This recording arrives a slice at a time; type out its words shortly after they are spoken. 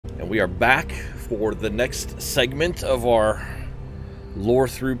And we are back for the next segment of our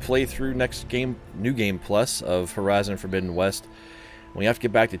Lorethrough playthrough, new game plus of Horizon Forbidden West. We have to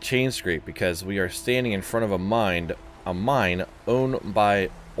get back to Chainscrape because we are standing in front of a mine owned by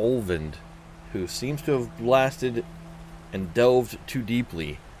Olvend, who seems to have blasted and delved too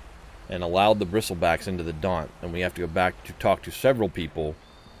deeply and allowed the Bristlebacks into the Daunt. And we have to go back to talk to several people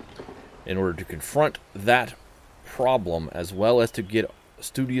in order to confront that problem, as well as to get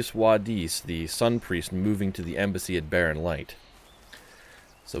Studious Wadis, the Sun Priest, moving to the embassy at Barren Light.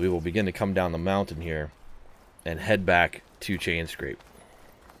 So we will begin to come down the mountain here and head back to Chainscrape.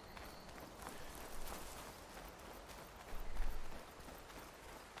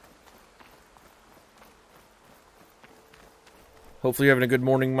 Hopefully you're having a good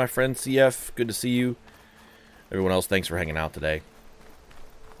morning, my friend CF. Good to see you. Everyone else, thanks for hanging out today.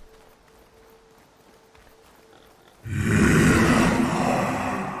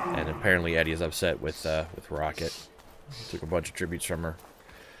 And apparently Eddie is upset with Rocket. Took a bunch of tributes from her.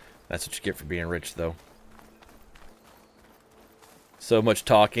 That's what you get for being rich, though. So much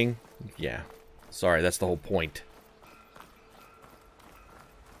talking. Yeah. Sorry, that's the whole point.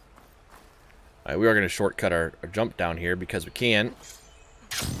 Alright, we are going to shortcut our jump down here because we can.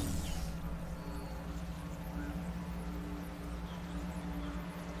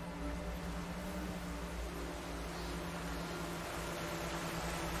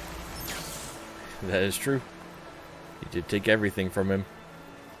 That is true. You did take everything from him.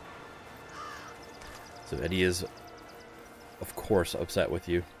 So Eddie is, of course, upset with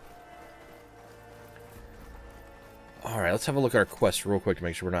you. Alright, let's have a look at our quest real quick to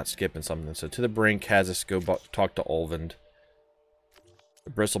make sure we're not skipping something. So, to the brink has us go talk to Olvend.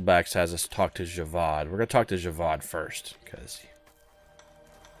 The Bristlebacks has us talk to Javad. We're going to talk to Javad first, because...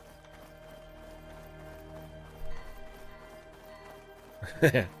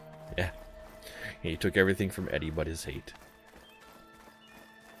 yeah. He took everything from Eddie but his hate.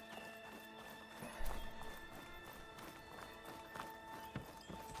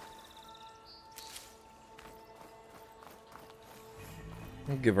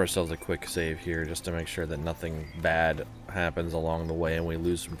 We'll give ourselves a quick save here just to make sure that nothing bad happens along the way and we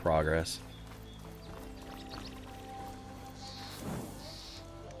lose some progress.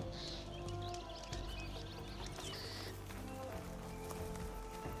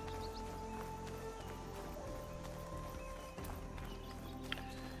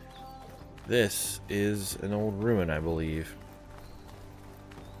 This is an old ruin, I believe.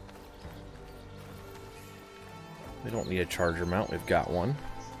 We don't need a charger mount, we've got one.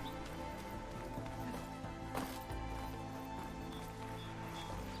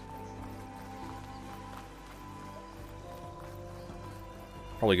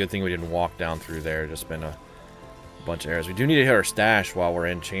 Probably a good thing we didn't walk down through there, just been a bunch of errors. We do need to hit our stash while we're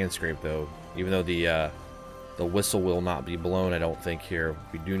in Chainscrape, though. Even though the whistle will not be blown, I don't think, here.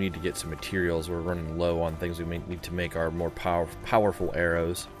 We do need to get some materials. We're running low on things we may need to make our more powerful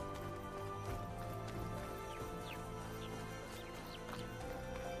arrows.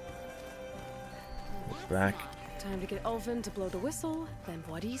 Back. Time to get Olvend to blow the whistle, then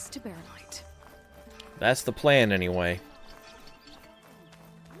Wadis to Barren Light. That's the plan, anyway.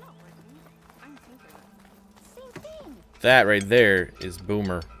 That right there is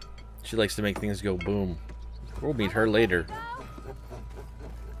Boomer. She likes to make things go boom. We'll meet her later.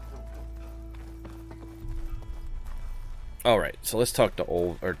 Alright, so let's talk to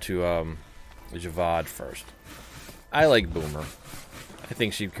Javad first. I like Boomer. I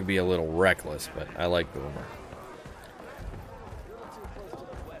think she could be a little reckless, but I like Boomer.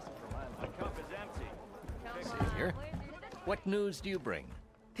 Here. What news do you bring?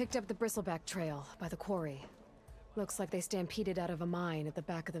 Picked up the Bristleback trail by the quarry. Looks like they stampeded out of a mine at the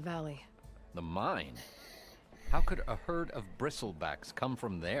back of the valley. The mine? How could a herd of Bristlebacks come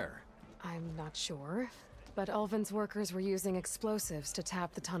from there? I'm not sure, but Olvend's workers were using explosives to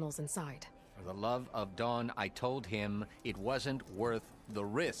tap the tunnels inside. For the love of Dawn, I told him it wasn't worth the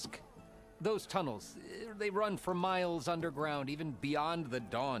risk. Those tunnels, they run for miles underground, even beyond the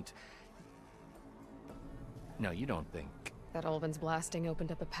Daunt. No, you don't think... That Olvend's blasting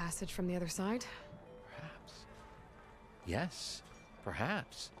opened up a passage from the other side? Perhaps. Yes,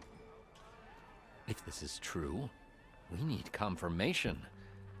 perhaps. If this is true, we need confirmation.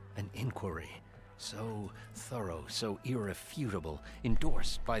 An inquiry. So thorough, so irrefutable,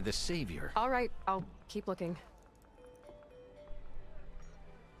 endorsed by the Savior. All right, I'll keep looking.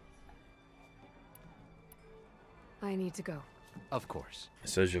 I need to go. Of course.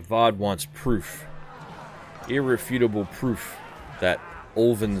 So Javad wants proof. Irrefutable proof that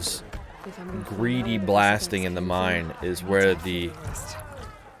Olvend's greedy blasting in the mine is where the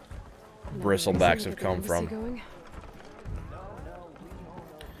Bristlebacks have come from.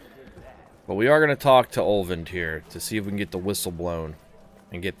 But we are going to talk to Olvind here to see if we can get the whistle blown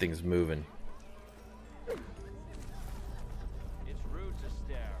and get things moving. It's rude to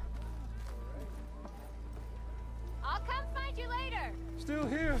stare. I'll come find you later. Still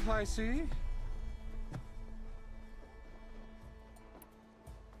here, I see.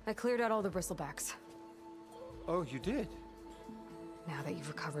 I cleared out all the Bristlebacks. Oh, you did? Now that you've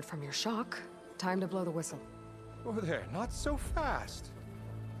recovered from your shock, time to blow the whistle. Oh, there, not so fast.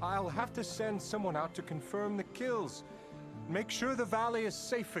 I'll have to send someone out to confirm the kills. Make sure the valley is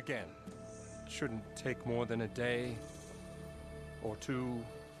safe again. Shouldn't take more than a day or two.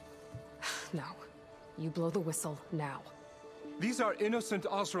 No. You blow the whistle now. These are innocent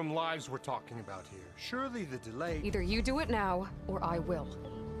Osram lives we're talking about here. Surely the delay... Either you do it now, or I will.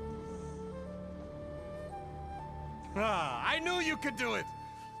 Ah, I knew you could do it!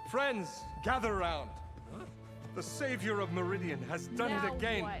 Friends, gather around. The savior of Meridian has done it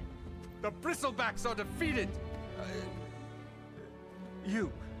again. What? The Bristlebacks are defeated.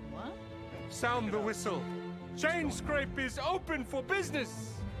 You. What? Sound the whistle. Chainscrape is open for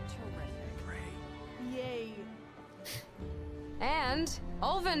business. Terrific. Yay. And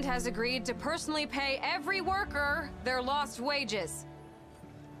Olvind has agreed to personally pay every worker their lost wages.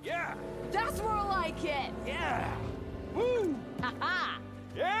 Yeah. That's more like it. Yeah. Woo. Ha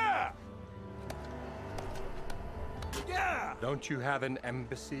Yeah. Yeah. Don't you have an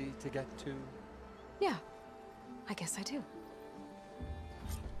embassy to get to? Yeah, I guess I do.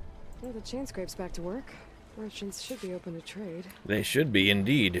 Well, the Chainscrape's back to work. Merchants should be open to trade. They should be,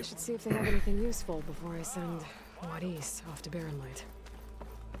 indeed. I should see if they have anything useful before I send Wadis off to Barren Light.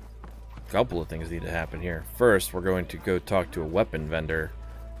 A couple of things need to happen here. First, we're going to go talk to a weapon vendor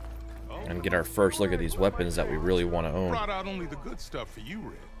and get our first look at these weapons that we really want to own. Brought out only the good stuff for you,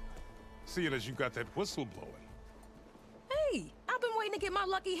 Red. Seeing as you got that whistle blowing. Hey, I've been waiting to get my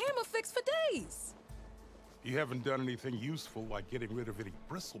lucky hammer fixed for days. You haven't done anything useful like getting rid of any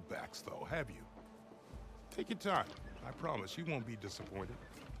bristlebacks, though, have you? Take your time. I promise you won't be disappointed.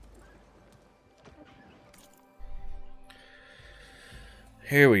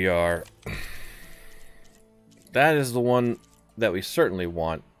 Here we are. That is the one that we certainly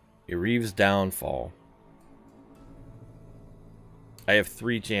want. Reeve's Downfall. I have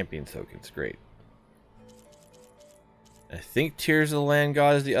 3 champion tokens. Great. I think Tears of the Land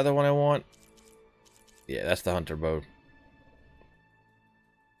God is the other one I want. Yeah, that's the Hunter Bow.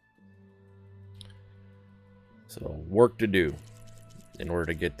 So, work to do in order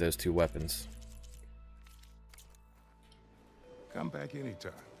to get those 2 weapons. Come back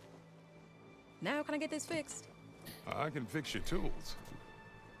anytime. Now can I get this fixed? I can fix your tools.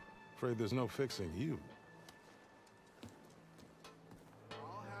 Afraid there's no fixing you.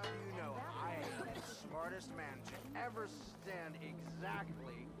 I'll have you know, I am the smartest man to ever stand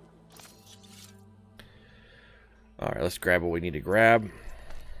exactly. Alright, let's grab what we need to grab.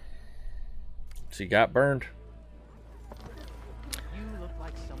 So you got burned? You look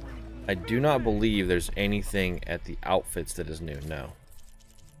like someone. I do not believe there's anything at the outfits that is new, no.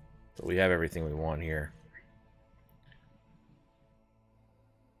 But we have everything we want here.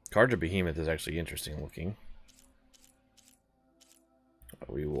 Carja Behemoth is actually interesting looking.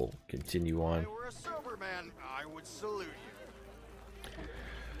 We will continue on. If I were a sober man, I would salute you.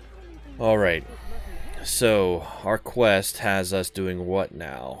 Alright. So, our quest has us doing what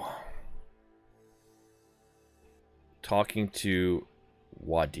now? Talking to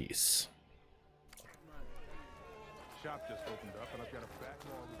Wadis. Shop just opened up and I've got a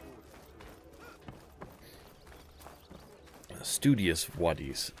backlog of Studious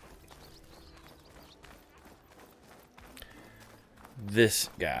Wadis. This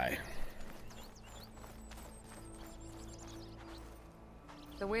guy.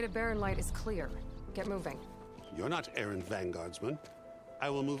 The way to Barren Light is clear. Get moving. You're not errand vanguardsman. I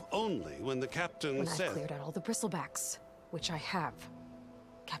will move only when the captain When I've says... cleared out all the Bristlebacks, which I have.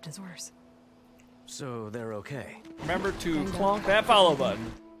 Captain's orders. So they're okay. Remember to clonk that follow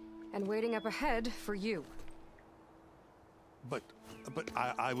button. And waiting up ahead for you. But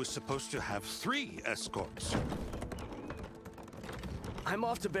I was supposed to have 3 escorts. I'm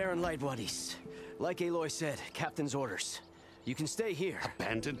off to Barren Light, Wadis. Like Aloy said, captain's orders. You can stay here.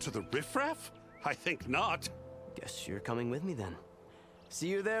 Abandoned to the riffraff? I think not. Guess you're coming with me then. See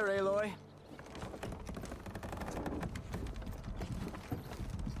you there, Aloy.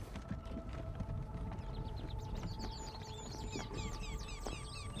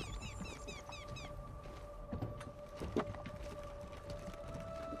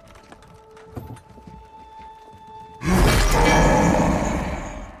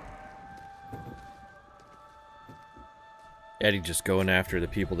 Eddie just going after the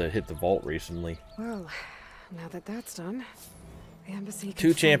people that hit the vault recently. Well, now that that's done, the embassy can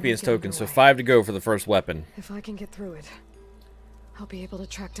 2 champions finally get tokens, so underway. 5 to go for the first weapon. If I can get through it, I'll be able to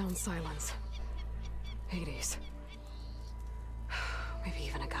track down Silence, Hades, maybe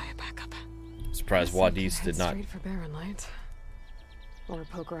even a Gaia backup. Surprised Wadis did not. Straight for Barren Light. Or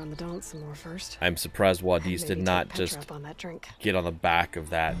poke around the Daunt some more first. I'm surprised Wadis did not just up on that drink. get on the back of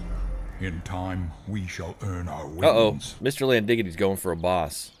that. In time, we shall earn our wings. Uh-oh, Mr. Landiggity's going for a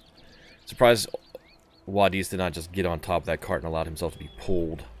boss. Surprised Wadis did not just get on top of that cart and allowed himself to be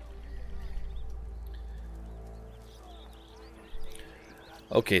pulled.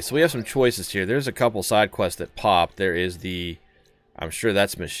 Okay, so we have some choices here. There's a couple side quests that pop. There is the... I'm sure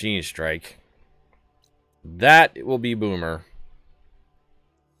that's Machine Strike. That will be Boomer.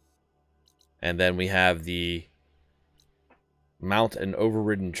 And then we have the Mount an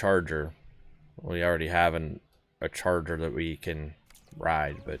Overridden Charger. We already have a charger that we can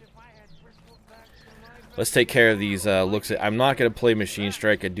ride, but let's take care of these looks. I'm not going to play Machine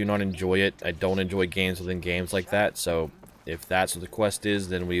Strike. I do not enjoy it. I don't enjoy games within games like that, so if that's what the quest is,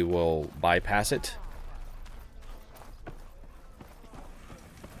 then we will bypass it.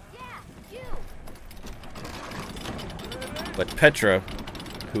 But Petra,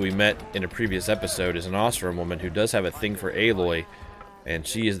 who we met in a previous episode, is an Oseram woman who does have a thing for Aloy, and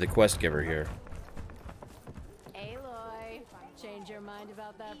she is the quest giver here. Aloy, change your mind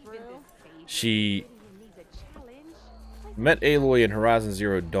about that brew? She met Aloy in Horizon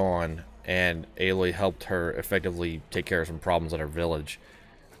Zero Dawn, and Aloy helped her effectively take care of some problems at her village.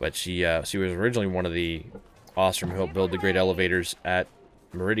 But she was originally one of the Oseram who helped build the great elevators at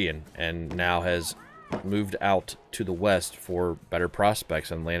Meridian, and now has moved out to the west for better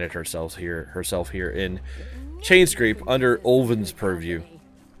prospects and landed herself here in Chainscrape under Ulvin's purview.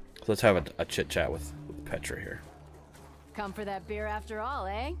 So let's have a chit chat with Petra here. Come for that beer after all,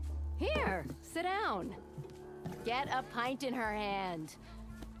 eh? Here, sit down. Get a pint in her hand.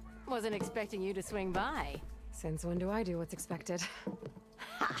 Wasn't expecting you to swing by. Since when do I do what's expected?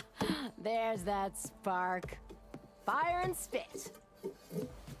 Ha! There's that spark. Fire and spit.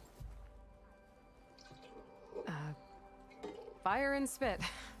 Fire and spit.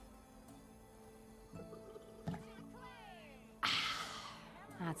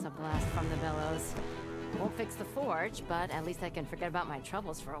 That's a blast from the bellows. Won't fix the forge, but at least I can forget about my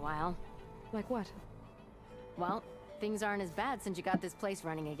troubles for a while. Like what? Well, things aren't as bad since you got this place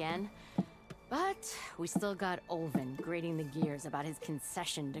running again. But we still got Ulvin grating the gears about his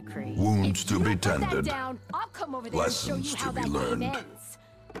concession decree. Wounds to be Put that tended. down, I'll come over there and show you how that game ends.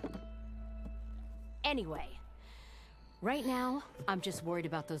 Anyway, right now, I'm just worried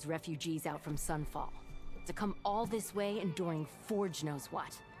about those refugees out from Sunfall. To come all this way enduring Forge knows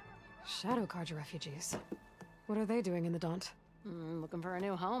what. Shadow Carja Refugees. What are they doing in the Daunt? Looking for a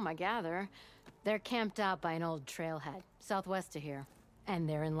new home, I gather. They're camped out by an old trailhead, southwest of here. And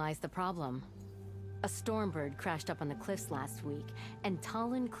therein lies the problem. A Stormbird crashed up on the cliffs last week, and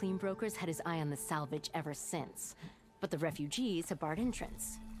Talon Cleanbrokers had his eye on the salvage ever since. But the refugees have barred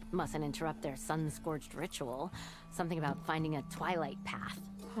entrance. Mustn't interrupt their sun-scorched ritual. Something about finding a twilight path.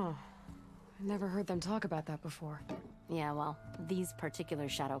 Huh. I never heard them talk about that before. Yeah, well, these particular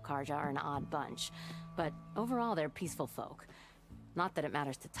Shadow Carja are an odd bunch. But overall, they're peaceful folk. Not that it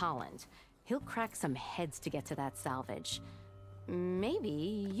matters to Talon. He'll crack some heads to get to that salvage.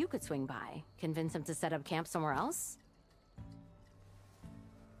 Maybe you could swing by. Convince him to set up camp somewhere else?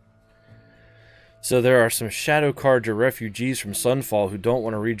 So there are some Shadow Carja refugees from Sunfall who don't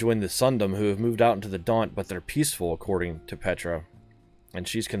want to rejoin the Sundom, who have moved out into the Daunt, but they're peaceful, according to Petra. And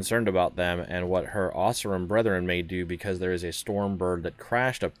she's concerned about them and what her Oseram brethren may do because there is a Stormbird that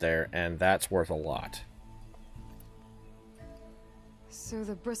crashed up there, and that's worth a lot. So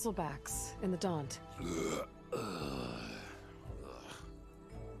the Bristlebacks in the Daunt.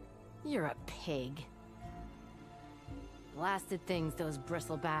 You're a pig. Blasted things, those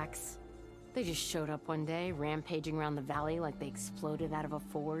Bristlebacks. They just showed up one day, rampaging around the valley like they exploded out of a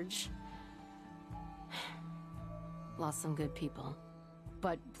forge. Lost some good people.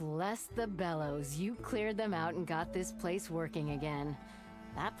 But bless the bellows, you cleared them out and got this place working again.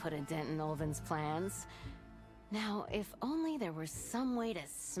 That put a dent in Ulvin's plans. Now, if only there were some way to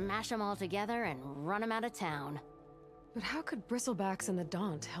smash them all together and run them out of town. But how could Bristlebacks and the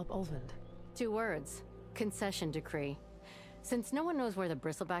Daunt help Ulvin? 2 words. Concession decree. Since no one knows where the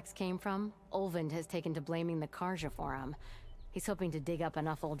Bristlebacks came from, Ulvin has taken to blaming the Carja for him. He's hoping to dig up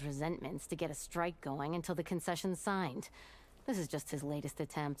enough old resentments to get a strike going until the concession's signed. This is just his latest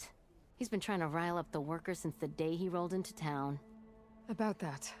attempt. He's been trying to rile up the workers since the day he rolled into town. About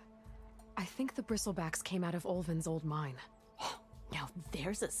that, I think the Bristlebacks came out of Ulvin's old mine.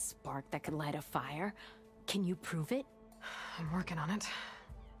 there's a spark that could light a fire. Can you prove it? I'm working on it.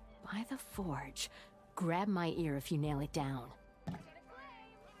 By the forge. Grab my ear if you nail it down.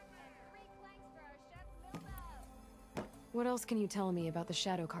 What else can you tell me about the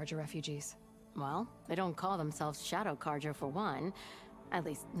Shadow Carja Refugees? Well, they don't call themselves Shadow Carja for one. At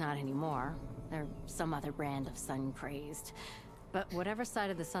least, not anymore. They're some other brand of sun-crazed. But whatever side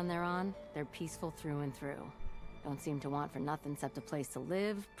of the sun they're on, they're peaceful through and through. Don't seem to want for nothing except a place to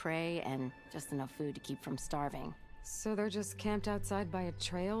live, pray, and just enough food to keep from starving. So they're just camped outside by a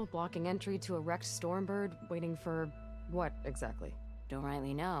trail, blocking entry to a wrecked Stormbird, waiting for what exactly? Don't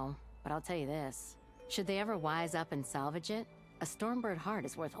rightly know, but I'll tell you this. Should they ever wise up and salvage it, a Stormbird heart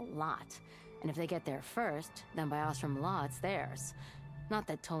is worth a lot. And if they get there first, then by Ostrom law, it's theirs. Not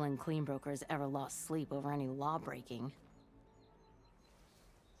that Toland Cleanbrokers ever lost sleep over any law breaking.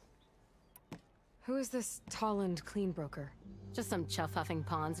 Who is this Toland Cleanbroker? Just some chuff-huffing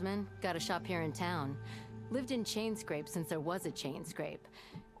pondsman. Got a shop here in town. Lived in Chainscrape since there was a Chainscrape.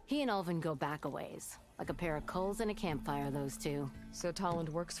 He and Ulvin go back a ways. Like a pair of coals and a campfire, those two. So Toland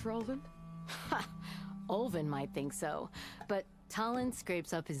works for Ulvin? Ha! Ulvin might think so, but Toland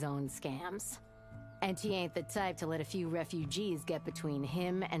scrapes up his own scams. And he ain't the type to let a few refugees get between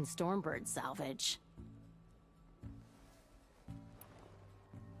him and Stormbird salvage.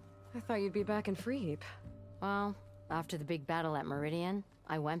 I thought you'd be back in Freeheap. Well, after the big battle at Meridian,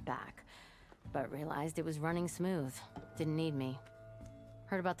 I went back. But realized it was running smooth. Didn't need me.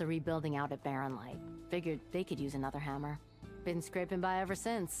 Heard about the rebuilding out at Barren Light. Figured they could use another hammer. Been scraping by ever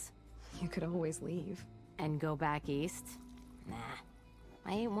since. You could always leave. And go back east? Nah.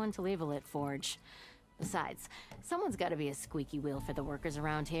 I ain't one to leave a lit forge. Besides, someone's gotta be a squeaky wheel for the workers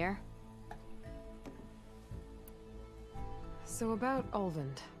around here. So about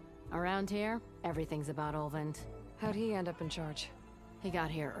Ulvund. Around here, everything's about Ulvund. How'd he end up in charge? He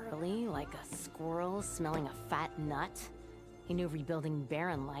got here early, like a squirrel smelling a fat nut. He knew rebuilding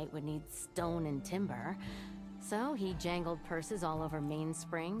Barren Light would need stone and timber. So he jangled purses all over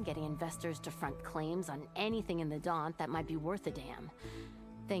Mainspring, getting investors to front claims on anything in the Daunt that might be worth a damn.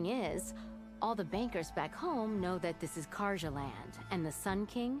 Thing is, all the bankers back home know that this is Carja land, and the Sun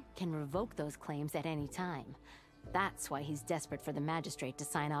King can revoke those claims at any time. That's why he's desperate for the magistrate to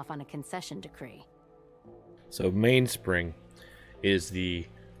sign off on a concession decree. So Mainspring is the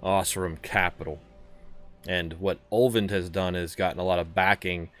Osram capital. And what Ulvund has done is gotten a lot of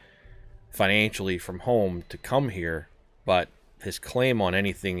backing financially from home to come here, but his claim on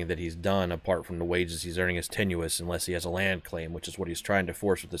anything that he's done apart from the wages he's earning is tenuous unless he has a land claim, which is what he's trying to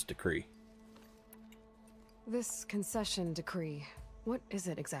force with this decree. This concession decree, what is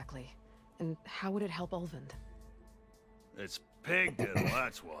it exactly? And how would it help Ulvund? It's pig diddle,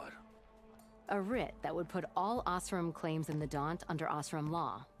 that's what. A writ that would put all Osram claims in the Daunt under Osram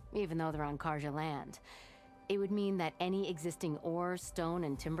law, even though they're on Carja land. It would mean that any existing ore, stone,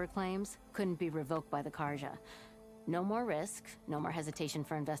 and timber claims couldn't be revoked by the Carja. No more risk, no more hesitation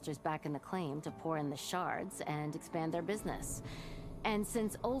for investors back in the claim to pour in the shards and expand their business. And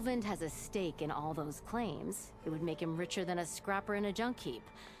since Ulvund has a stake in all those claims, it would make him richer than a scrapper in a junk heap.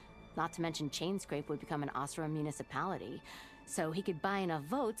 Not to mention Chainscrape would become an Osram municipality, so he could buy enough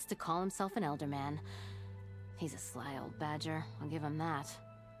votes to call himself an elderman. He's a sly old badger, I'll give him that.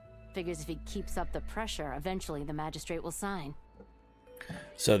 Figures if he keeps up the pressure, eventually the magistrate will sign.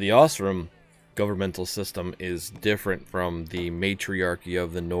 So the Osram governmental system is different from the matriarchy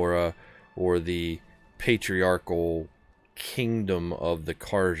of the Nora or the patriarchal kingdom of the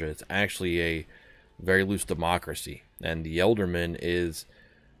Carja. It's actually a very loose democracy, and the Elderman is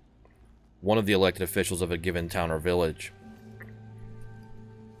one of the elected officials of a given town or village.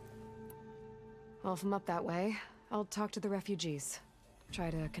 Well, if I'm up that way, I'll talk to the refugees. Try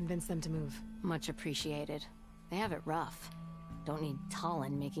to convince them to move. Much appreciated. They have it rough. Don't need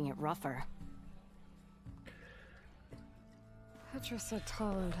Toland making it rougher. Petra said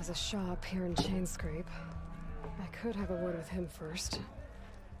Toland has a shop here in Chainscrape. I could have a word with him first.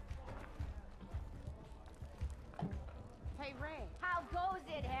 Hey Ray, how goes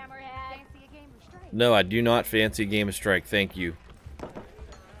it, Hammerhead? Fancy a game of strike? No, I do not fancy a game of strike, thank you.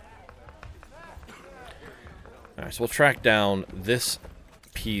 Alright, so we'll track down this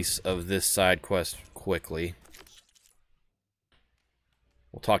piece of this side quest quickly.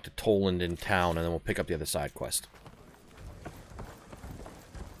 We'll talk to Toland in town, and then we'll pick up the other side quest.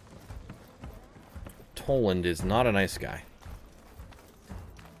 Toland is not a nice guy.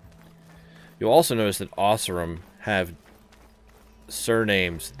 You'll also notice that Osram have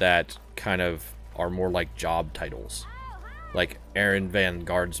surnames that kind of are more like job titles. Like Aaron Van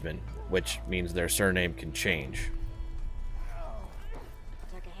Guardsman, which means their surname can change.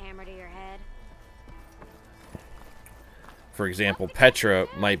 For example, Petra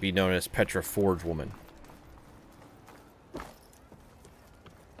might be known as Petra Forge Woman.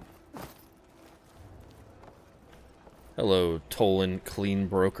 Hello, Tolan Clean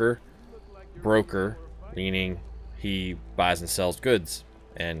Broker. Broker, meaning he buys and sells goods.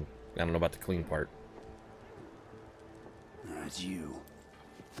 And I don't know about the clean part. That's you.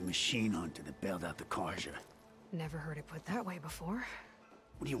 The machine hunter that bailed out the Carja. Never heard it put that way before.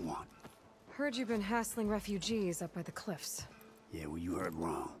 What do you want? Heard you've been hassling refugees up by the cliffs. Yeah, well, you heard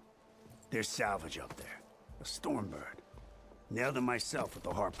wrong. There's salvage up there. A Stormbird. Nailed it myself with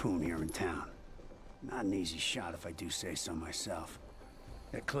the harpoon here in town. Not an easy shot if I do say so myself.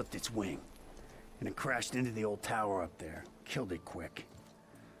 It clipped its wing. And it crashed into the old tower up there. Killed it quick.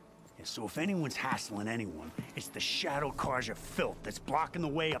 Yeah, so if anyone's hassling anyone, it's the Shadow Carja filth that's blocking the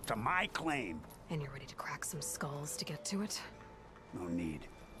way up to my claim. And you're ready to crack some skulls to get to it? No need.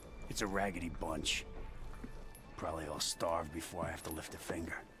 It's a raggedy bunch. Probably all starved before I have to lift a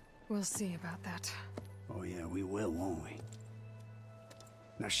finger. We'll see about that. Oh yeah, we will, won't we?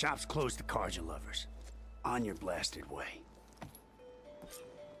 Now shop's closed to Carja lovers. On your blasted way.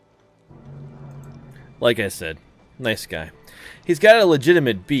 Like I said, nice guy. He's got a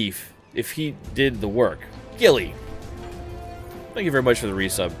legitimate beef if he did the work. Gilly. Thank you very much for the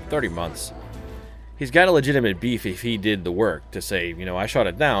resub. 30 months. He's got a legitimate beef if he did the work to say, you know, I shot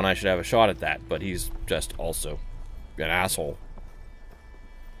it down, I should have a shot at that. But he's just also an asshole.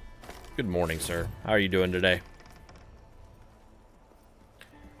 Good morning, sir. How are you doing today?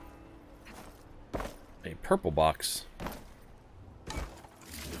 A purple box.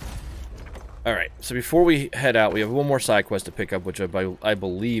 Alright, so before we head out, we have one more side quest to pick up, which I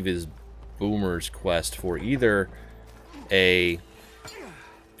believe is Boomer's quest for either a...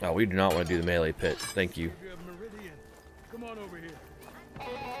 Oh, we do not want to do the melee pit. Thank you. Come on over here.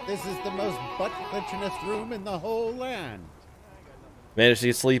 This is the most butt-clenchingest room in the whole land. Managed to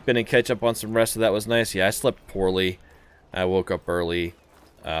get sleep in and catch up on some rest, so that was nice. Yeah, I slept poorly. I woke up early.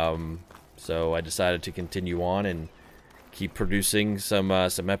 So I decided to continue on and keep producing some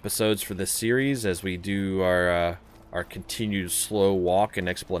episodes for this series as we do our continued slow walk and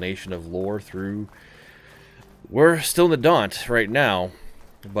explanation of lore through... We're still in the Daunt right now,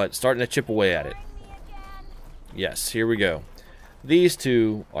 but starting to chip away at it. Yes, here we go. These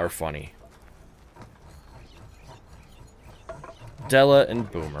two are funny. Delah and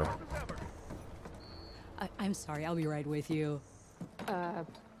Boomer. I'm sorry, I'll be right with you.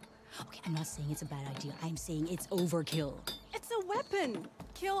 Okay, I'm not saying it's a bad idea. I'm saying it's overkill. It's a weapon.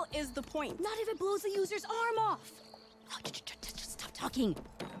 Kill is the point. Not if it blows the user's arm off. Oh, just stop talking.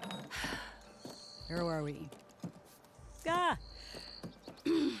 Where are we? Ah.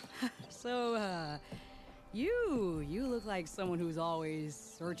 So, you look like someone who's always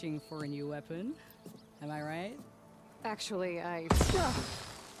searching for a new weapon. Am I right? Actually,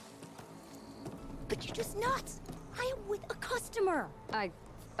 But you're just nuts. I am with a customer.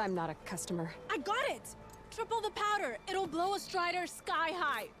 I'm not a customer. I got it! Triple the powder. It'll blow a Strider sky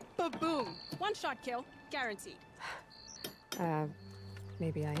high. Ba-boom. One shot kill. Guaranteed.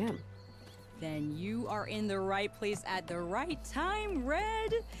 Maybe I am. Then you are in the right place at the right time,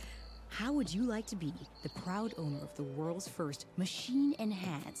 Red. How would you like to be the proud owner of the world's first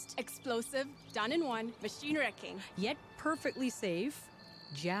machine-enhanced, explosive, done in one, machine wrecking, yet perfectly safe,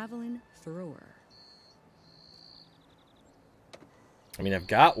 javelin thrower? I mean, I've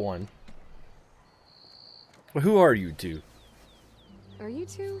got one. But who are you two? Are you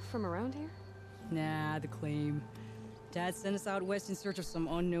two from around here? Nah, the claim. Dad sent us out west in search of some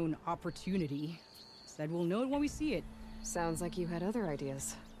unknown opportunity. Said we'll know it when we see it. Sounds like you had other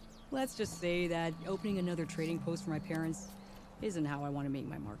ideas. Let's just say that opening another trading post for my parents isn't how I want to make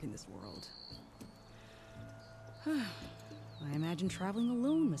my mark in this world. I imagine traveling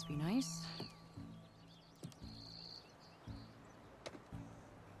alone must be nice.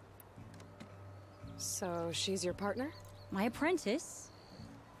 So she's your partner? My apprentice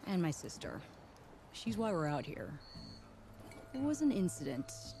and my sister. She's why we're out here. There was an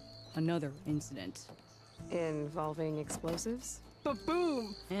incident. Another incident. Involving explosives?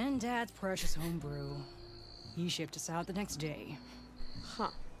 Ba-boom! And Dad's precious homebrew. He shipped us out the next day. Huh.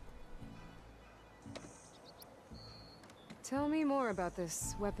 Tell me more about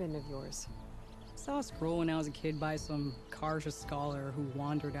this weapon of yours. Saw a scroll when I was a kid by some Carja scholar who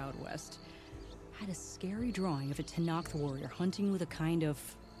wandered out west. Had a scary drawing of a Tenakth warrior hunting with a kind of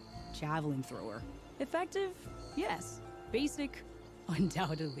javelin thrower. Effective? Yes. Basic?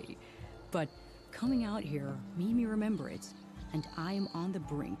 Undoubtedly. But coming out here made me remember it. and I am on the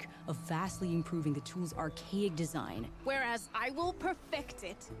brink of vastly improving the tool's archaic design. Whereas I will perfect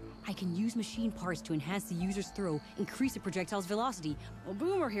it. I can use machine parts to enhance the user's throw, increase the projectile's velocity. Well,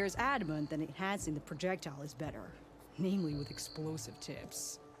 Boomer here is adamant that enhancing the projectile is better, namely with explosive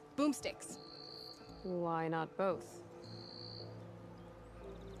tips. Boomsticks. Why not both?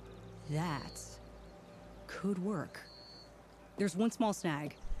 That could work. There's one small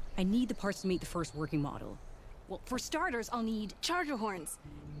snag. I need the parts to make the first working model. Well, for starters, I'll need charger horns.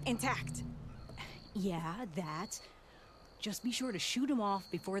 Intact. Yeah, that. Just be sure to shoot them off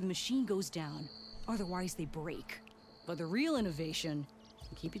before the machine goes down. Otherwise, they break. But the real innovation,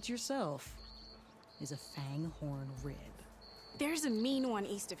 and keep it to yourself, is a fang horn rib. There's a mean one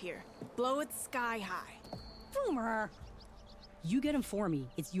east of here. Blow it sky high. Boomer! You get him for me.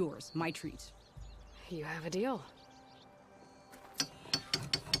 It's yours. My treat. You have a deal.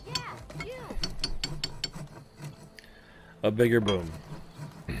 A bigger boom.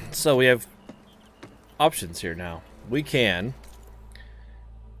 So we have options here now. We can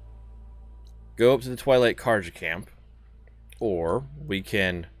go up to the Twilight Carja camp, or we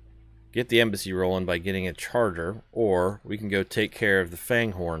can get the embassy rolling by getting a charger, or we can go take care of the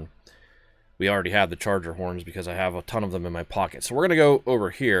fang horn. We already have the charger horns because I have a ton of them in my pocket. So we're going to go over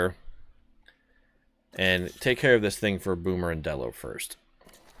here and take care of this thing for Boomer and Delah first.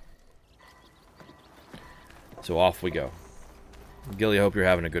 So off we go. Gilly, I hope you're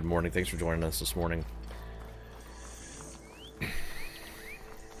having a good morning. Thanks for joining us this morning. Ain't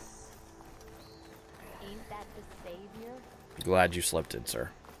that the savior? Glad you slept in,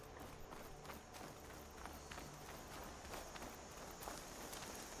 sir.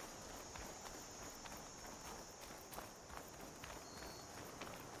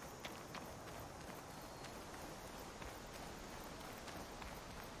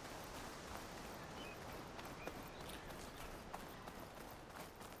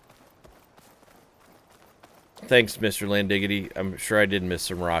 Thanks, Mr. Landiggity. I'm sure I did miss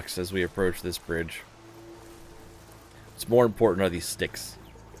some rocks as we approach this bridge. What's more important are these sticks.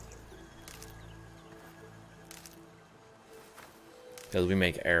 Because we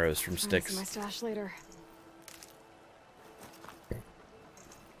make arrows from sticks. My stash later.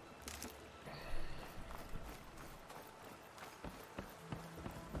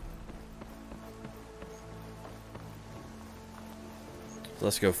 So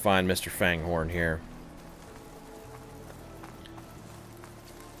let's go find Mr. Fanghorn here.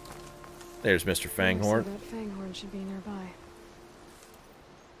 There's Mr. Fanghorn. So that Fanghorn should be nearby.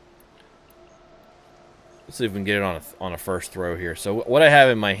 Let's see if we can get it on a first throw here. So what I have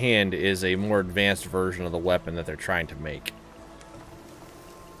in my hand is a more advanced version of the weapon that they're trying to make.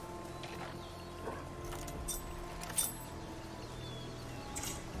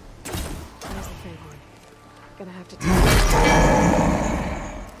 There's the Fanghorn. Gonna have to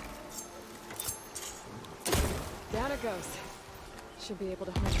down it goes. Should be able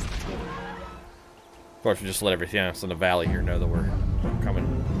to harness the table. Of course, we just let everything else in the valley here know that we're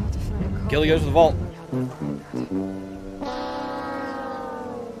coming. Gilly goes to the vault.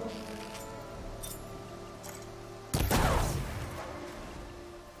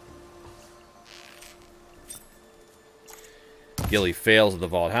 Gilly fails at the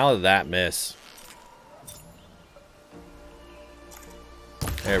vault. How did that miss?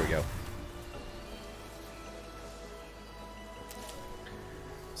 There we go.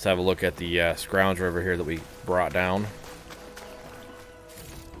 Let's have a look at the scrounger over here that we brought down.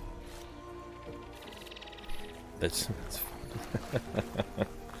 That's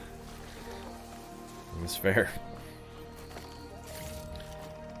fair.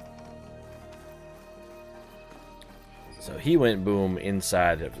 So he went boom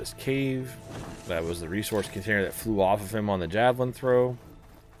inside of this cave. That was the resource container that flew off of him on the javelin throw.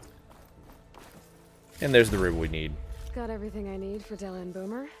 And there's the rib we need. Got everything I need for Delah and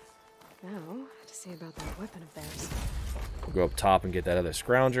Boomer. Now, to see about that weapon of theirs. We'll go up top and get that other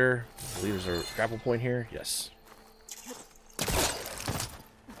scrounger. I believe there's a grapple point here. Yes.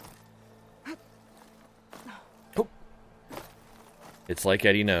 Oh. It's like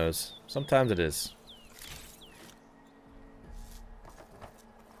Eddie knows. Sometimes it is.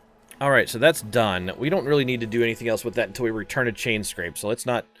 Alright, so that's done. We don't really need to do anything else with that until we return to Chainscrape, so let's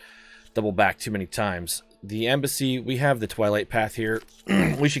not double back too many times. The embassy, we have the Twilight Path here.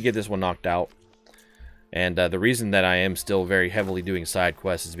 We should get this one knocked out. And the reason that I am still very heavily doing side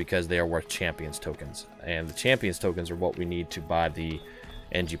quests is because they are worth Champions tokens. And the Champions tokens are what we need to buy the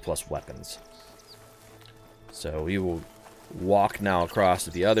NG Plus weapons. So we will walk now across to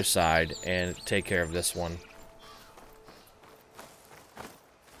the other side and take care of this one.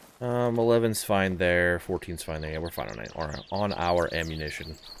 11's fine there. 14's fine there. Yeah, we're fine on our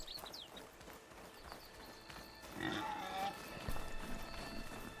ammunition.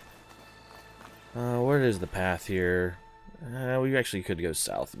 What is the path here? We actually could go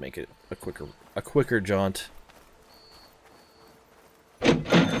south and make it a quicker jaunt.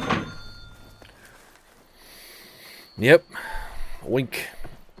 Yep. Wink.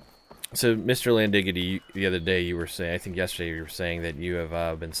 So, Mr. Landiggity, the other day you were saying, I think yesterday you were saying that you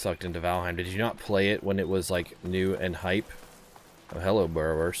have been sucked into Valheim. Did you not play it when it was like new and hype? Oh, hello,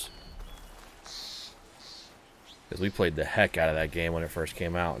 Burrowers. Because we played the heck out of that game when it first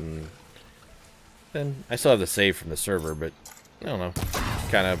came out, and then I still have the save from the server, but I don't know.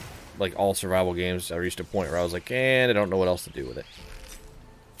 Kind of like all survival games, I reached a point where I was like, I don't know what else to do with it.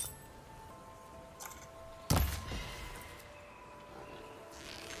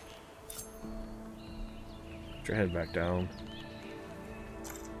 Put your head back down.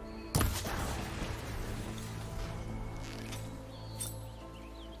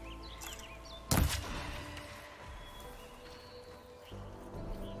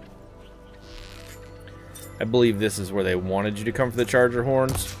 I believe this is where they wanted you to come for the charger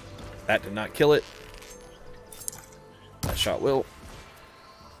horns. That did not kill it. That shot will.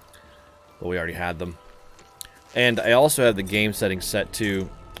 But we already had them. And I also have the game settings set to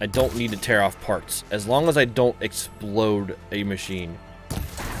I don't need to tear off parts. As long as I don't explode a machine,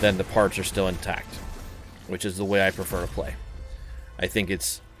 then the parts are still intact. Which is the way I prefer to play. I think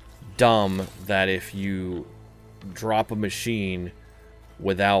it's dumb that if you drop a machine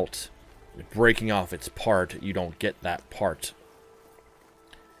without breaking off its part, you don't get that part.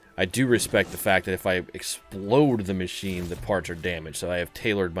 I do respect the fact that if I explode the machine, the parts are damaged. So I have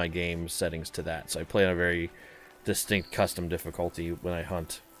tailored my game settings to that. So I play on a very distinct custom difficulty when I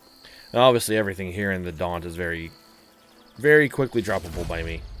hunt. And obviously everything here in the Daunt is very, very quickly droppable by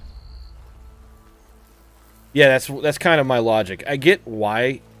me. Yeah, that's kind of my logic. I get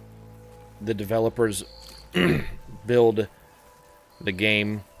why the developers build the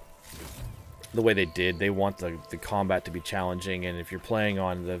game the way they did. They want the combat to be challenging, and if you're playing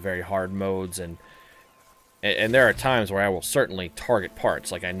on the very hard modes, and there are times where I will certainly target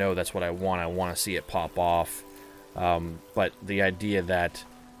parts, like I know that's what I want to see it pop off, but the idea that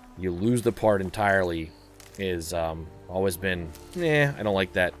you lose the part entirely is always been, I don't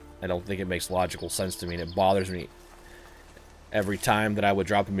like that. I don't think it makes logical sense to me, and it bothers me every time that I would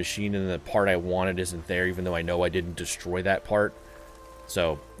drop a machine and the part I wanted isn't there, even though I know I didn't destroy that part.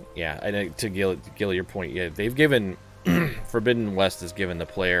 So, yeah, and to Gil, your point, yeah, they've given, Forbidden West has given the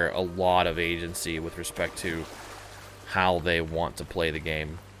player a lot of agency with respect to how they want to play the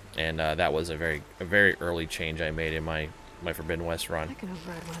game, and that was a very early change I made in my Forbidden West run. I can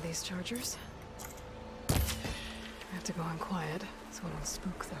override one of these chargers. I have to go on quiet, so I don't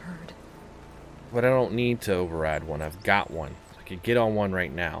spook the herd. But I don't need to override one. I've got one. I could get on one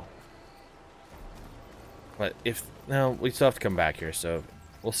right now. But if... No, we still have to come back here, so...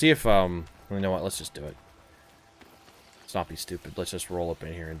 We'll see if, you know what, let's just do it. Let's not be stupid. Let's just roll up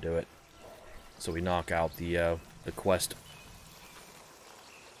in here and do it. So we knock out the quest.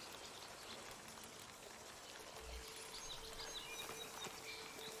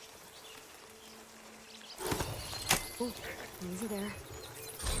 Ooh, easy there.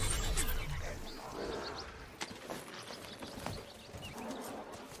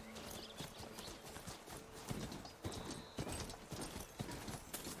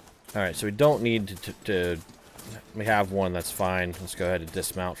 Alright, so we don't need to... We have one, that's fine. Let's go ahead and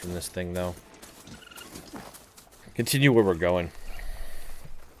dismount from this thing, though. Continue where we're going.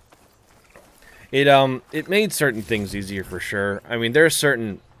 It made certain things easier for sure. I mean, there are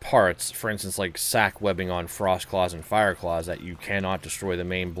certain parts, for instance, like sack webbing on frost claws and fire claws, that you cannot destroy the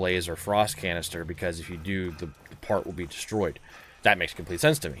main blaze or frost canister, because if you do, the part will be destroyed. That makes complete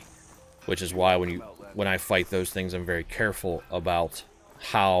sense to me. Which is why when I fight those things, I'm very careful about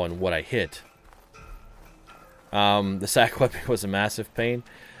how and what I hit. The sack webbing was a massive pain.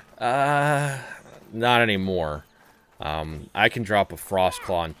 Not anymore. I can drop a frost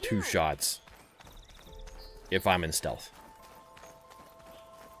claw in 2 shots if I'm in stealth.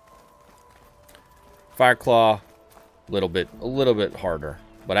 Fire claw, a little bit harder,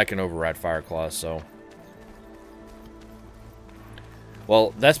 but I can override fire claws. So,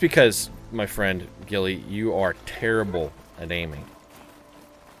 well, that's because, my friend Gilly, you are terrible at aiming.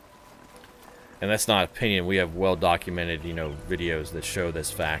 And that's not opinion. We have well-documented, videos that show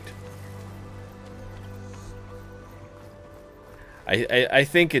this fact. I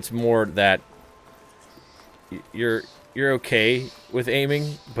think it's more that you're okay with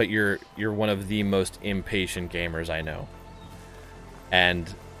aiming, but you're one of the most impatient gamers I know.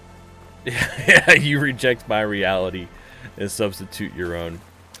 And Yeah, you reject my reality and substitute your own.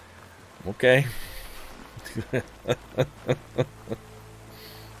 Okay.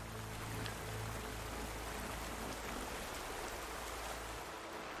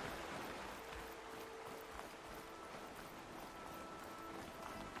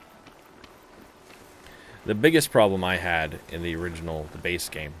 The biggest problem I had in the base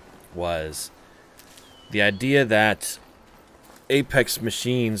game, was the idea that Apex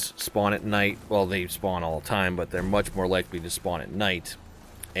machines spawn at night. Well, they spawn all the time, but they're much more likely to spawn at night.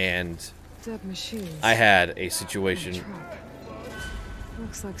 And Dead machines. I had a situation.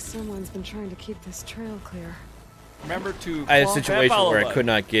 Looks like someone's been trying to keep this trail clear. Remember to. I had a situation where I could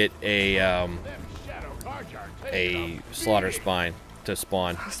not get a slaughter spine to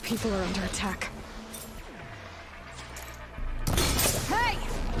spawn. Those people are under attack. Hey!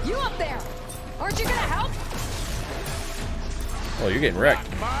 You up there! Aren't you gonna help? Oh, you're getting wrecked.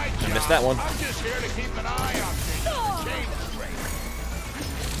 I missed that one. I'm just here to keep an eye on things.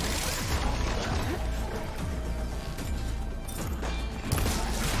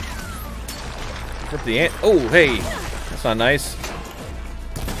 Rip the ant. Oh, hey. That's not nice.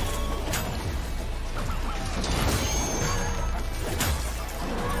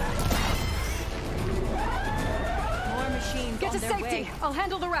 More machines. Get to safety. I'll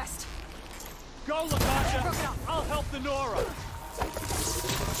handle the rest. Go, Latasha. I'll help the Nora.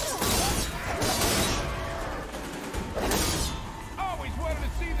 Always wanted to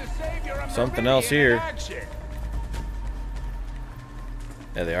see the savior of Something else here. action.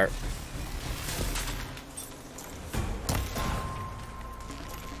 There they are.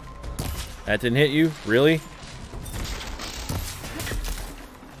 That didn't hit you? Really?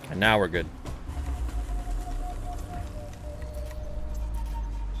 And now we're good.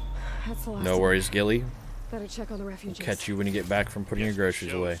 That's the last No worries, Gilly. Better check on the refugees. We'll catch you when you get back from putting your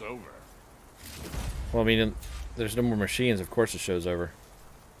groceries away. Well, I mean, there's no more machines. Of course the show's over.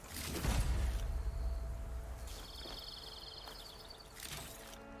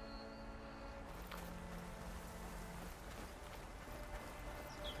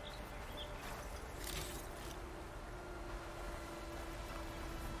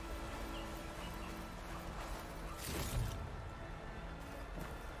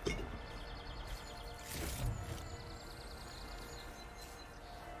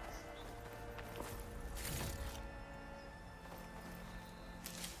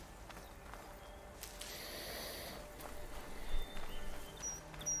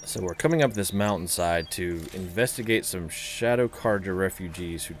 So we're coming up this mountainside to investigate some Shadow Carja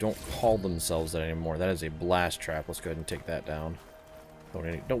Refugees who don't call themselves that anymore. That is a blast trap. Let's go ahead and take that down.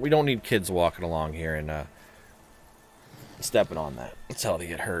 We don't need kids walking along here and stepping on that. That's how they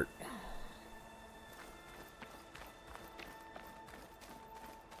get hurt.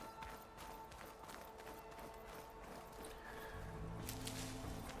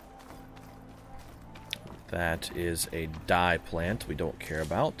 That is a dye plant we don't care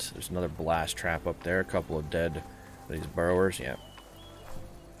about. There's another blast trap up there. A couple of dead these burrowers. Yeah.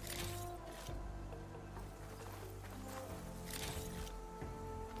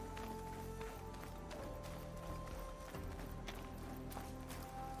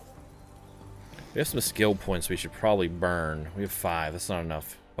 We have some skill points we should probably burn. We have 5. That's not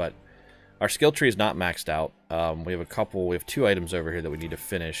enough. But our skill tree is not maxed out. We have 2 items over here that we need to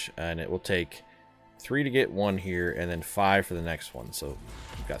finish, and it will take 3 to get 1 here, and then 5 for the next one, so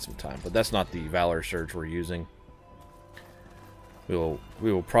we've got some time. But that's not the Valor Surge we're using. We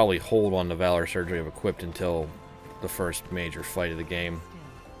will probably hold on the Valor Surge we have equipped until the first major fight of the game.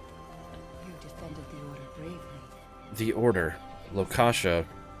 You defended the Order bravely. The Order, Lokasha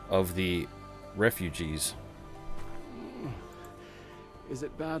of the Refugees. Is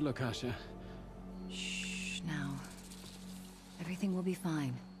it bad, Lokasha? Shh, now. Everything will be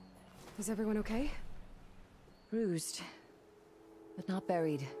fine. Is everyone okay? Bruised, but not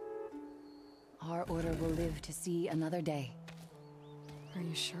buried. Our order will live to see another day. Are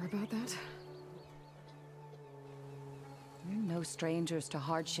you sure about that? We're no strangers to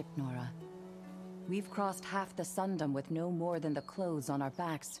hardship, Nora. We've crossed half the Sundom with no more than the clothes on our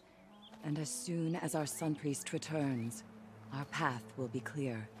backs. And as soon as our Sun Priest returns, our path will be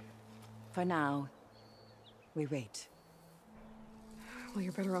clear. For now, we wait. Well,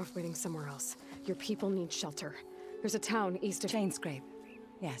 you're better off waiting somewhere else. Your people need shelter. There's a town east of Chainscrape.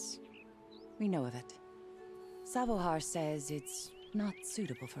 Yes, we know of it. Savohar says it's not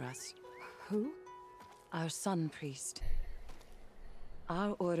suitable for us. Who? Our Sun Priest.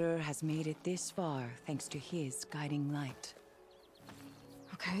 Our order has made it this far thanks to his guiding light.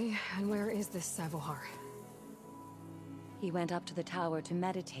 Okay, and where is this Savohar? He went up to the tower to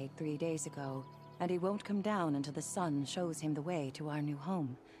meditate 3 days ago, and he won't come down until the sun shows him the way to our new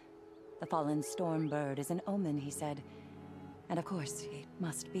home. The fallen storm bird is an omen, he said. And of course, it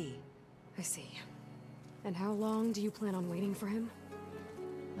must be. I see. And how long do you plan on waiting for him?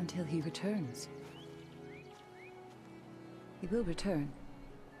 Until he returns. He will return.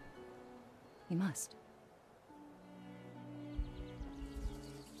 He must.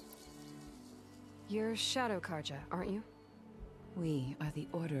 You're Shadow Carja, aren't you? We are the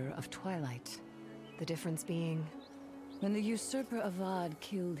Order of Twilight. The difference being... When the usurper Avad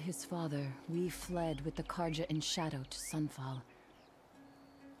killed his father, we fled with the Carja in Shadow to Sunfall.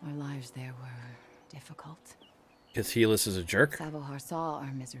 Our lives there were difficult. Because Helis is a jerk? Savohar saw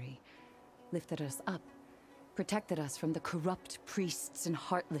our misery, lifted us up, protected us from the corrupt priests and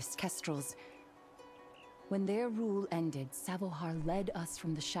heartless kestrels. When their rule ended, Savohar led us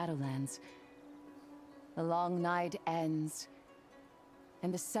from the Shadowlands. The long night ends,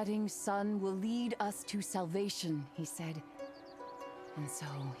 and the setting sun will lead us to salvation, he said. And so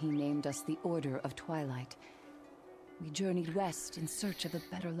he named us the Order of Twilight. We journeyed west in search of a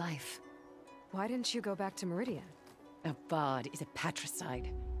better life. Why didn't you go back to Meridian? Avad is a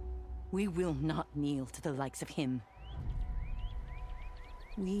patricide. We will not kneel to the likes of him.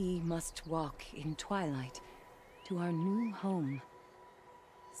 We must walk in twilight to our new home.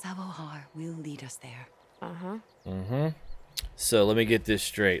 Savohar will lead us there. Uh-huh. Mm-hmm. So let me get this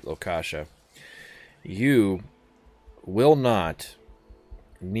straight, Lokasha. You will not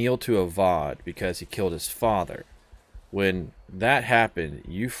kneel to Avad because he killed his father. When that happened,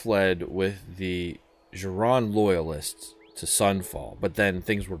 you fled with the Jiran loyalists to Sunfall, but then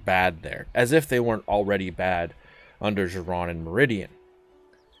things were bad there, as if they weren't already bad under Jiran and Meridian.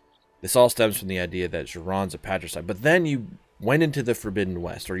 This all stems from the idea that Jiran's a patricide, but then you went into the Forbidden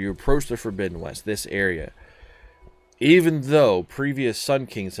West, or you approached the Forbidden West, this area. Even though previous Sun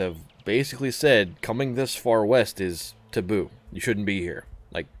Kings have basically said coming this far west is taboo. You shouldn't be here.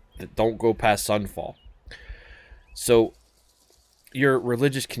 Like, don't go past Sunfall. So, your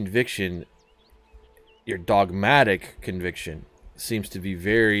religious conviction, your dogmatic conviction, seems to be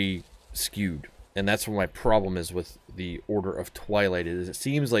very skewed. And that's what my problem is with the Order of Twilight, is it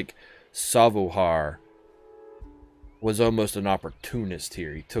seems like Savohar was almost an opportunist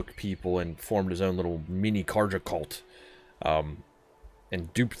here. He took people and formed his own little mini Carja cult,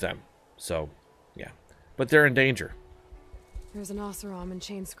 and duped them. So, yeah. But they're in danger. There's an Oseram in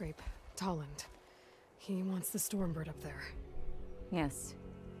Chainscrape, Tolland. He wants the Stormbird up there. Yes.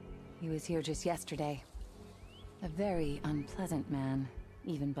 He was here just yesterday. A very unpleasant man,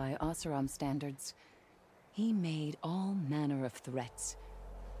 even by Oseram standards. He made all manner of threats.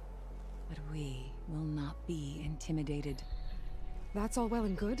 But we will not be intimidated. That's all well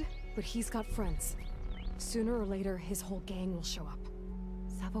and good, but he's got friends. Sooner or later, his whole gang will show up.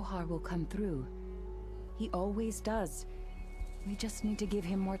 Savohar will come through. He always does. We just need to give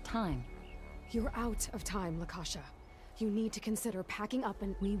him more time. You're out of time, Lakasha. You need to consider packing up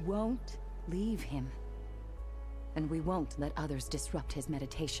and... We won't leave him. And we won't let others disrupt his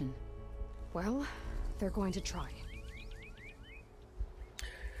meditation. Well, they're going to try.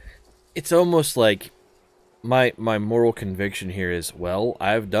 It's almost like my moral conviction here is, well,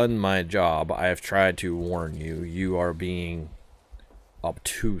 I've done my job. I have tried to warn you. You are being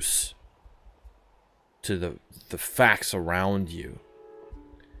obtuse to the facts around you.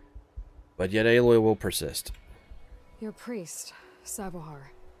 But yet Aloy will persist. Your priest,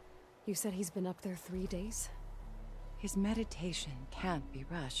 Savohar. You said he's been up there 3 days? His meditation can't be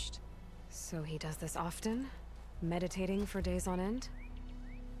rushed. So he does this often? Meditating for days on end?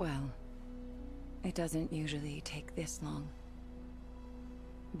 Well, it doesn't usually take this long.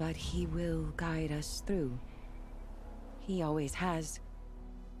 But he will guide us through. He always has.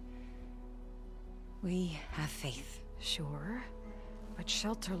 We have faith. Sure. But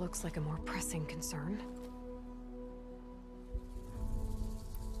shelter looks like a more pressing concern.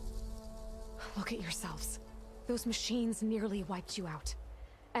 Look at yourselves. Those machines nearly wiped you out.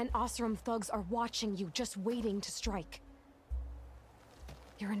 And Oseram thugs are watching you, just waiting to strike.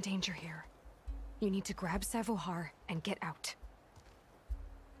 You're in danger here. You need to grab Savohar and get out.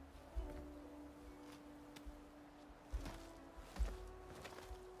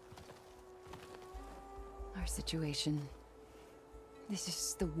 Our situation. This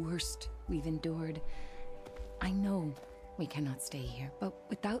is the worst we've endured. I know we cannot stay here, but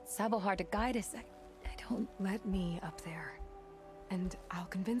without Savohar to guide us, I don't... Let me up there. And I'll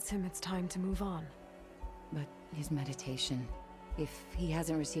convince him it's time to move on. But his meditation... If he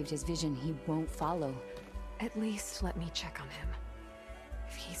hasn't received his vision, he won't follow. At least let me check on him.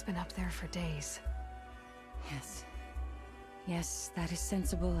 If he's been up there for days. Yes. Yes, that is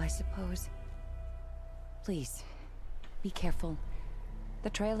sensible, I suppose. Please, be careful. The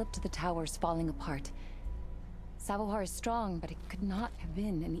trail up to the tower's falling apart. Savohar is strong, but it could not have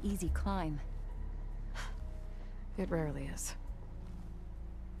been an easy climb. It rarely is.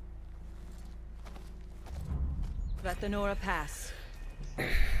 Let the Nora pass.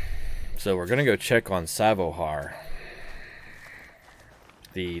 So we're gonna go check on Savohar,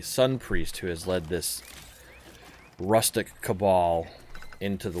 the Sun Priest who has led this rustic cabal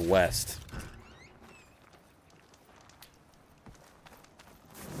into the west.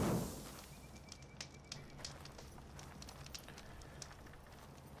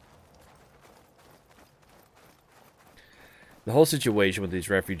 The whole situation with these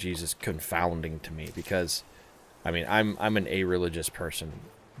refugees is confounding to me because, I mean, I'm an a-religious person,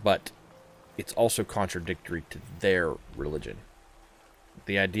 but it's also contradictory to their religion.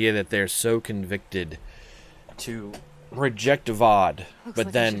 The idea that they're so convicted to reject Avad,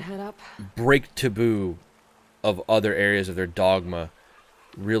 but then break taboo of other areas of their dogma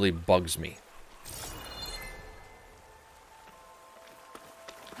really bugs me.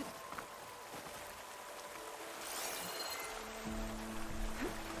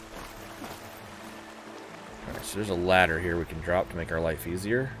 So there's a ladder here we can drop to make our life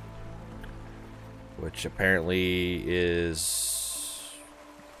easier, which apparently is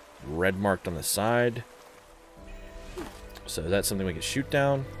red marked on the side. So that's something we can shoot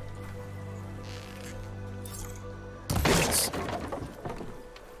down.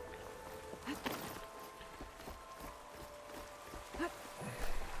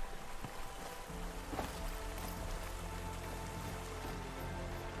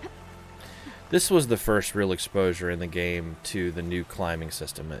 This was the first real exposure in the game to the new climbing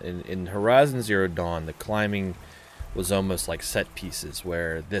system. In Horizon Zero Dawn, the climbing was almost like set pieces,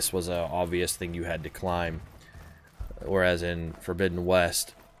 where this was an obvious thing you had to climb. Whereas in Forbidden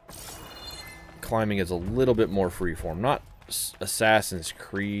West, climbing is a little bit more freeform. Not Assassin's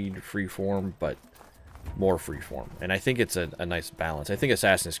Creed freeform, but more freeform. And I think it's a nice balance. I think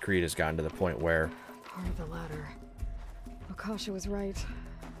Assassin's Creed has gotten to the point where... Part of the ladder. Akasha was right.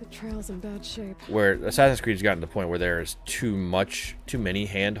 The trail's in bad shape. Where Assassin's Creed's gotten to the point where there's too many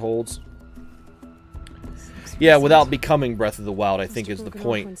handholds. Yeah, without becoming Breath of the Wild, I think is the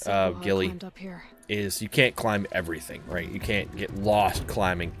point, Gilly, is you can't climb everything, right? You can't get lost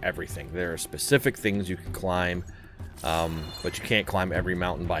climbing everything. There are specific things you can climb, but you can't climb every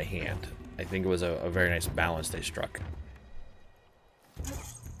mountain by hand. I think it was a very nice balance they struck.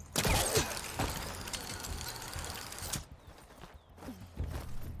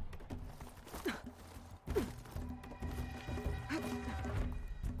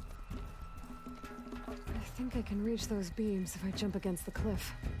 I can reach those beams if I jump against the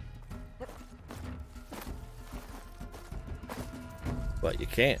cliff. But you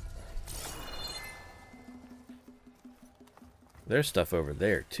can't. There's stuff over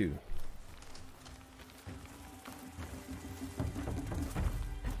there, too.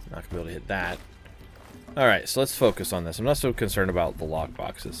 Not gonna be able to hit that. Alright, so let's focus on this. I'm not so concerned about the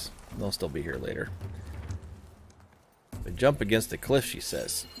lockboxes. They'll still be here later. But jump against the cliff, she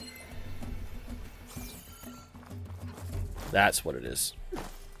says. That's what it is.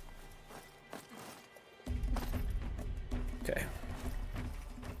 Okay.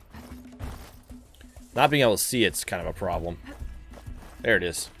 Not being able to see it's kind of a problem. There it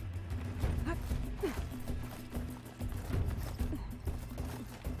is.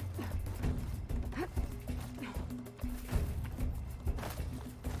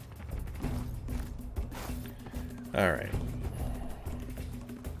 All right.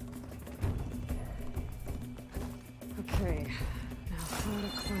 Okay, now how to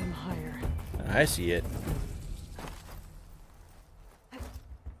climb higher. I see it.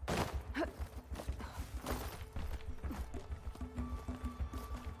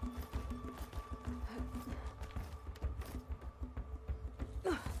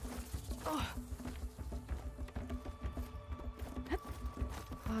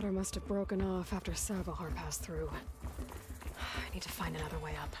 Ladder must have broken off after Savohar passed through. I need to find another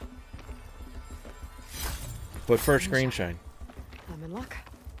way up. But first, green shine. I'm in luck.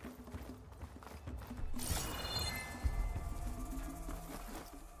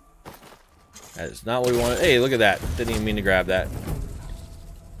 That is not what we wanted. Hey, look at that. Didn't even mean to grab that.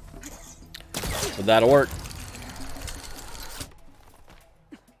 But that'll work.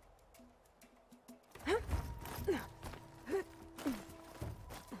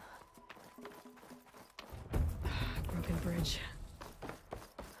 Broken bridge.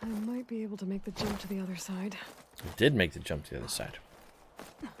 I might be able to make the jump to the other side. It did make the jump to the other side.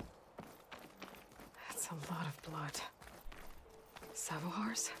 That's a lot of blood.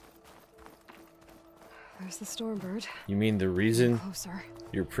 Savohars. There's the Stormbird. You mean the reason Closer.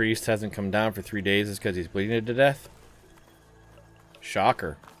 your priest hasn't come down for 3 days is because he's bleeding to death?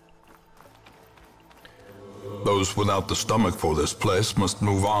 Shocker. Those without the stomach for this place must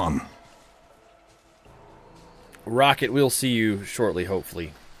move on. Rocket, we'll see you shortly,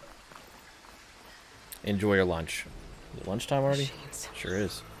 hopefully. Enjoy your lunch. Is it lunchtime already? Machines. Sure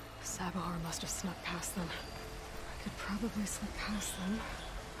is. Savohar must have snuck past them. I could probably slip past them.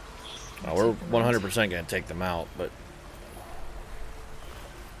 Oh, we're 100% going to take them out, but...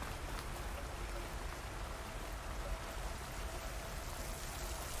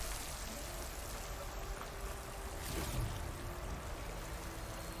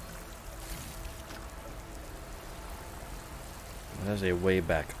 There's a way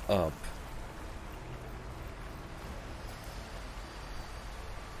back up.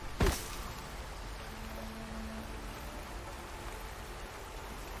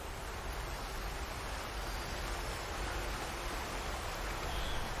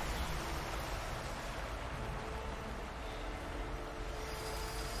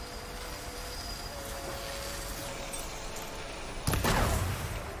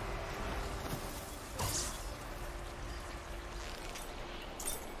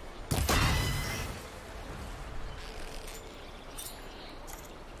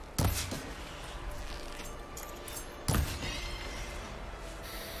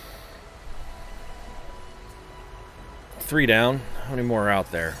 Three down. How many more are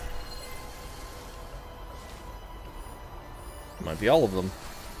out there? Might be all of them.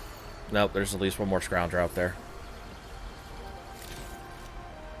 Nope, there's at least one more scrounger out there.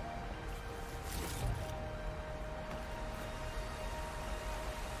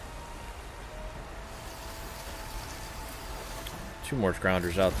 Two more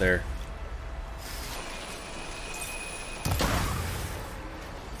scroungers out there.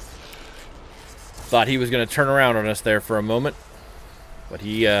 Thought he was going to turn around on us there for a moment, but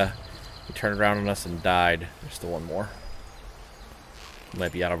he turned around on us and died. There's still one more.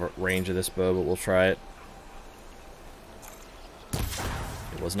 Might be out of range of this bow, but we'll try it.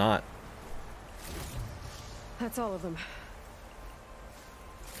 It was not. That's all of them.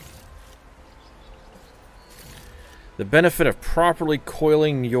 The benefit of properly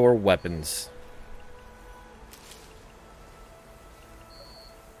coiling your weapons.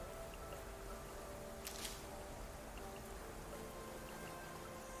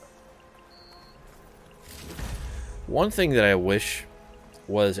 One thing that I wish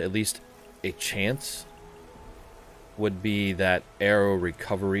was at least a chance would be that arrow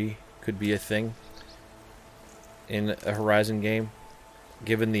recovery could be a thing in a Horizon game.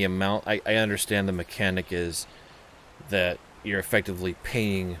 Given the amount, I understand the mechanic is that you're effectively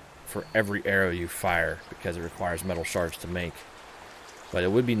paying for every arrow you fire because it requires metal shards to make. But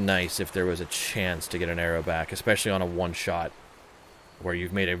it would be nice if there was a chance to get an arrow back, especially on a one-shot where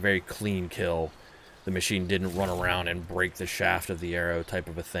you've made a very clean kill. The machine didn't run around and break the shaft of the arrow type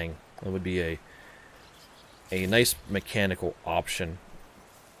of a thing. It would be a nice mechanical option.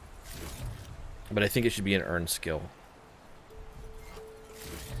 But I think it should be an earned skill.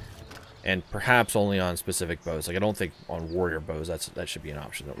 And perhaps only on specific bows. Like, I don't think on warrior bows that should be an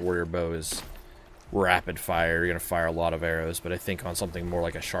option. The warrior bow is rapid fire. You're going to fire a lot of arrows. But I think on something more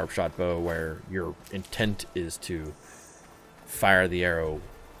like a sharp shot bow where your intent is to fire the arrow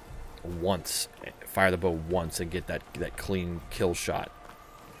once, fire the bow once and get that clean kill shot.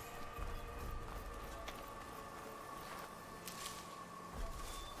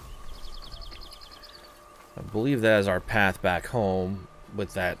 I believe that is our path back home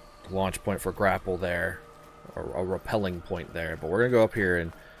with that launch point for grapple there, or a repelling point there. But we're gonna go up here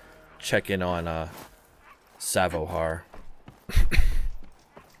and check in on Savohar. There's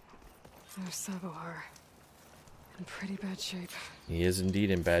Savohar. In pretty bad shape. He is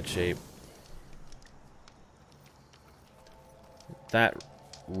indeed in bad shape. That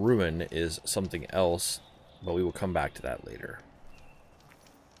ruin is something else, but we will come back to that later.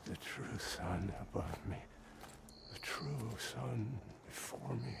 The true sun above me, the true sun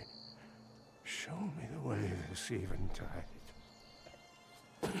before me. Show me the way this eventide.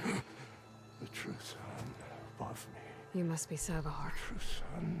 The true sun above me. You must be Savohar. The true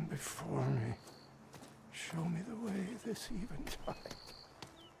sun before me. Show me the way this eventide.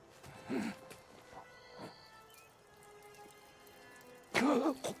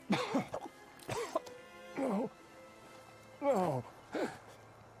 No. No.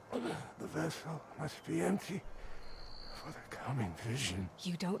 The vessel must be empty for the coming vision.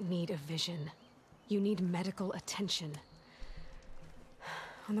 You don't need a vision. You need medical attention.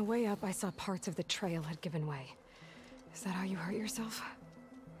 On the way up, I saw parts of the trail had given way. Is that how you hurt yourself?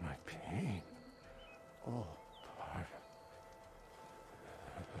 My pain. All part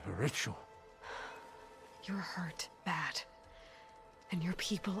of the ritual. You're hurt bad. And your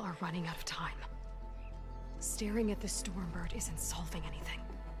people are running out of time. Staring at the Stormbird isn't solving anything.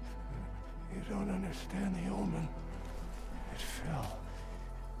 You don't understand the omen. It fell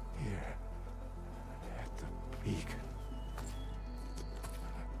here at the beacon.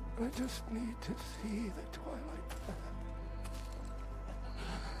 I just need to see the twilight path.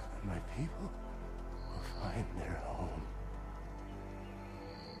 And my people will find their home.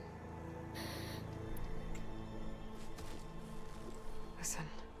 Listen,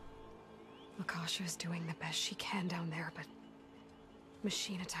 Lakasha's doing the best she can down there, but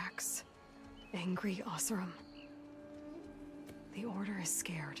machine attacks, angry Oseram. The Order is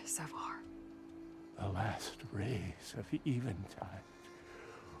scared, Savar. The last rays of Eventide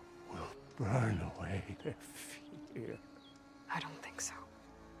will burn away their fear. I don't think so.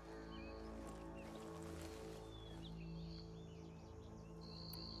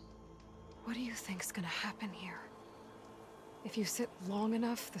 What do you think's gonna happen here? If you sit long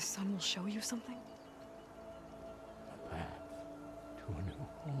enough, the sun will show you something? A path to a new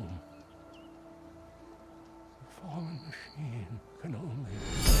home. The fallen machine can only...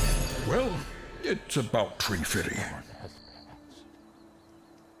 Well, it's about tree fitting.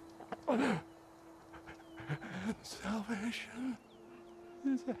 Salvation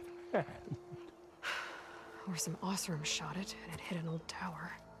is at hand. Or some Oseram shot it, and it hit an old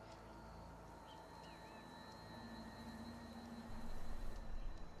tower.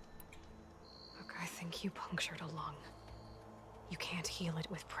 Look, I think you punctured a lung. You can't heal it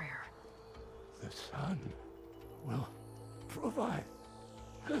with prayer. The sun will provide.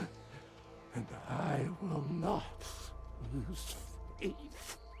 And I will not lose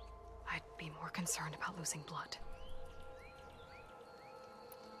faith. I'd be more concerned about losing blood.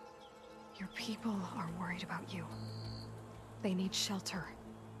 Your people are worried about you. They need shelter,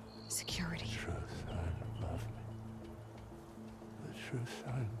 security. The true son loved me. The true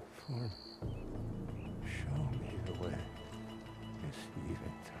son for me. Show me the way. This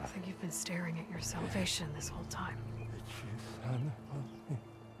Eventide. I think you've been staring at your salvation this whole time. The true son loved me.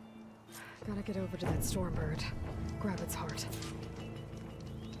 Gotta get over to that Stormbird. Grab its heart.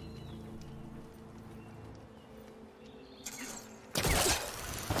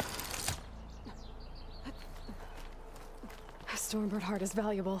 A Stormbird heart is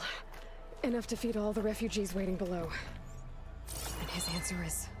valuable. Enough to feed all the refugees waiting below. And his answer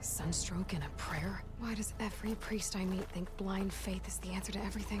is sunstroke and a prayer? Why does every priest I meet think blind faith is the answer to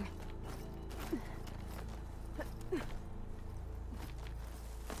everything?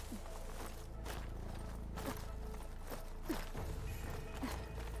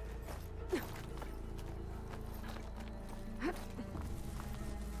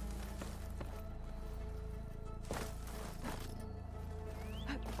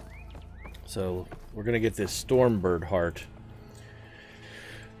 So we're going to get this Stormbird heart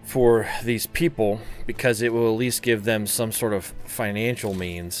for these people because it will at least give them some sort of financial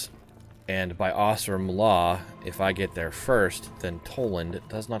means. And by Oseram law, if I get there first, then Toland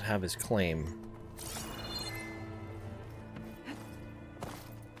does not have his claim.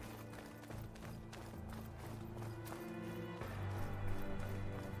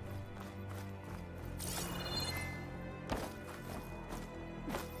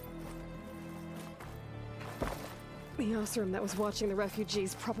 The Oseram that was watching the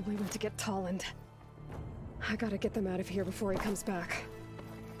refugees probably went to get Toland. I gotta get them out of here before he comes back.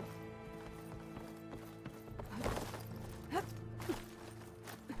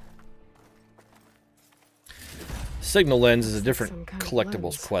 Signal lens is a different Some kind of collectibles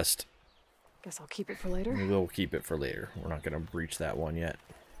lens. quest. Guess I'll keep it for later. We'll keep it for later. We're not going to breach that one yet.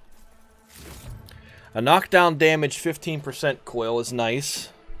 A knockdown damage 15% coil is nice.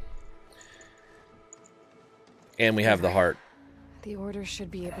 And we have the heart. The Order should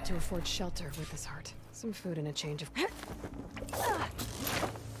be able to afford shelter with this heart. Some food and a change of...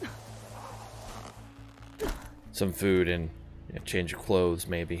 Some food and a change of clothes,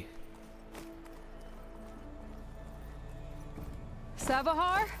 maybe.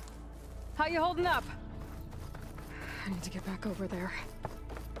 Savahar? How you holding up? I need to get back over there.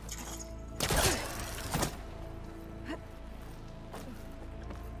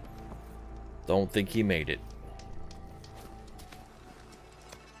 Don't think he made it.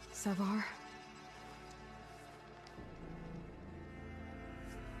 Savar?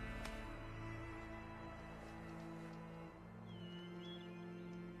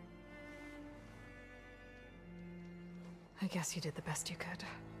 I guess you did the best you could.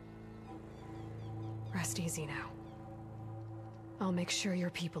 Rest easy now. I'll make sure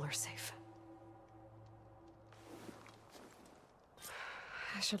your people are safe.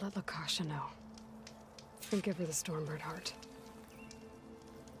 I should let Lakasha know. And give her the Stormbird heart.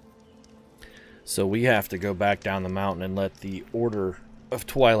 So we have to go back down the mountain and let the Order of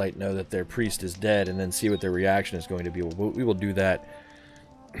Twilight know that their priest is dead, and then see what their reaction is going to be. We will do that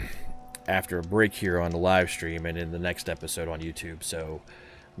after a break here on the live stream and in the next episode on YouTube. So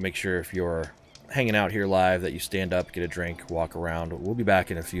make sure if you're hanging out here live that you stand up, get a drink, walk around. We'll be back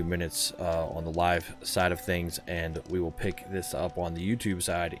in a few minutes on the live side of things, and we will pick this up on the YouTube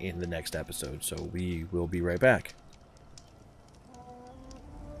side in the next episode. So we will be right back.